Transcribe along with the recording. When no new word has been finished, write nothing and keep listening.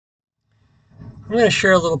I'm going to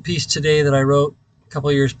share a little piece today that I wrote a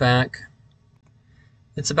couple years back.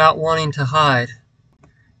 It's about wanting to hide.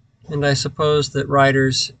 And I suppose that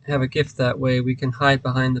writers have a gift that way. We can hide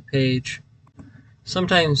behind the page.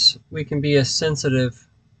 Sometimes we can be a sensitive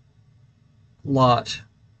lot.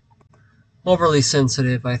 Overly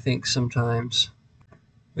sensitive, I think, sometimes.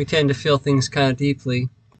 We tend to feel things kind of deeply.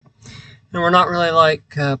 And we're not really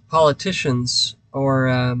like politicians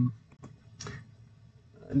or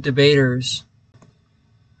debaters.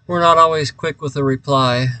 We're not always quick with a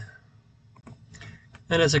reply.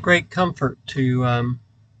 And it's a great comfort to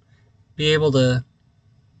be able to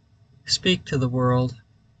speak to the world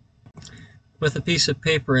with a piece of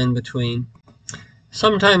paper in between.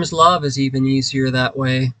 Sometimes love is even easier that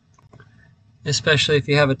way, especially if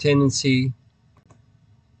you have a tendency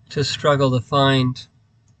to struggle to find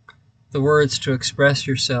the words to express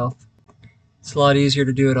yourself. It's a lot easier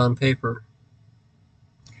to do it on paper,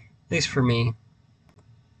 at least for me.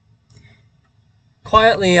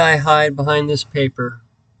 Quietly I hide behind this paper,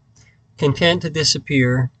 content to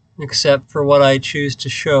disappear, except for what I choose to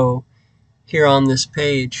show here on this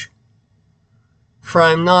page. For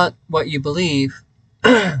I'm not what you believe.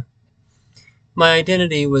 My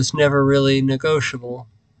identity was never really negotiable,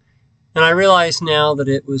 and I realize now that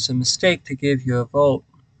it was a mistake to give you a vote.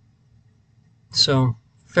 So,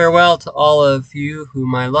 farewell to all of you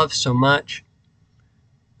whom I love so much.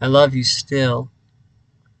 I love you still.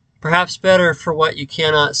 Perhaps better for what you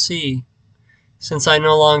cannot see, since I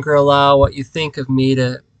no longer allow what you think of me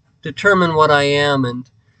to determine what I am and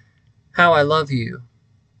how I love you.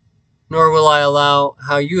 Nor will I allow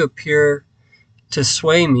how you appear to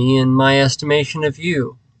sway me in my estimation of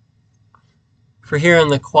you. For here in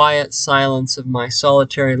the quiet silence of my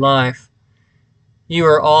solitary life, you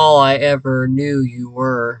are all I ever knew you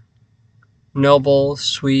were. Noble,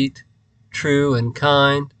 sweet, true, and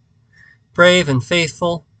kind, brave and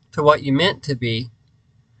faithful to what you meant to be.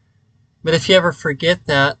 But if you ever forget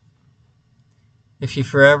that, if you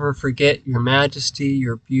forever forget your majesty,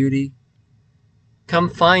 your beauty, come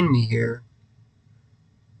find me here.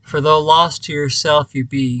 For though lost to yourself you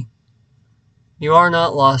be, you are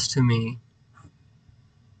not lost to me.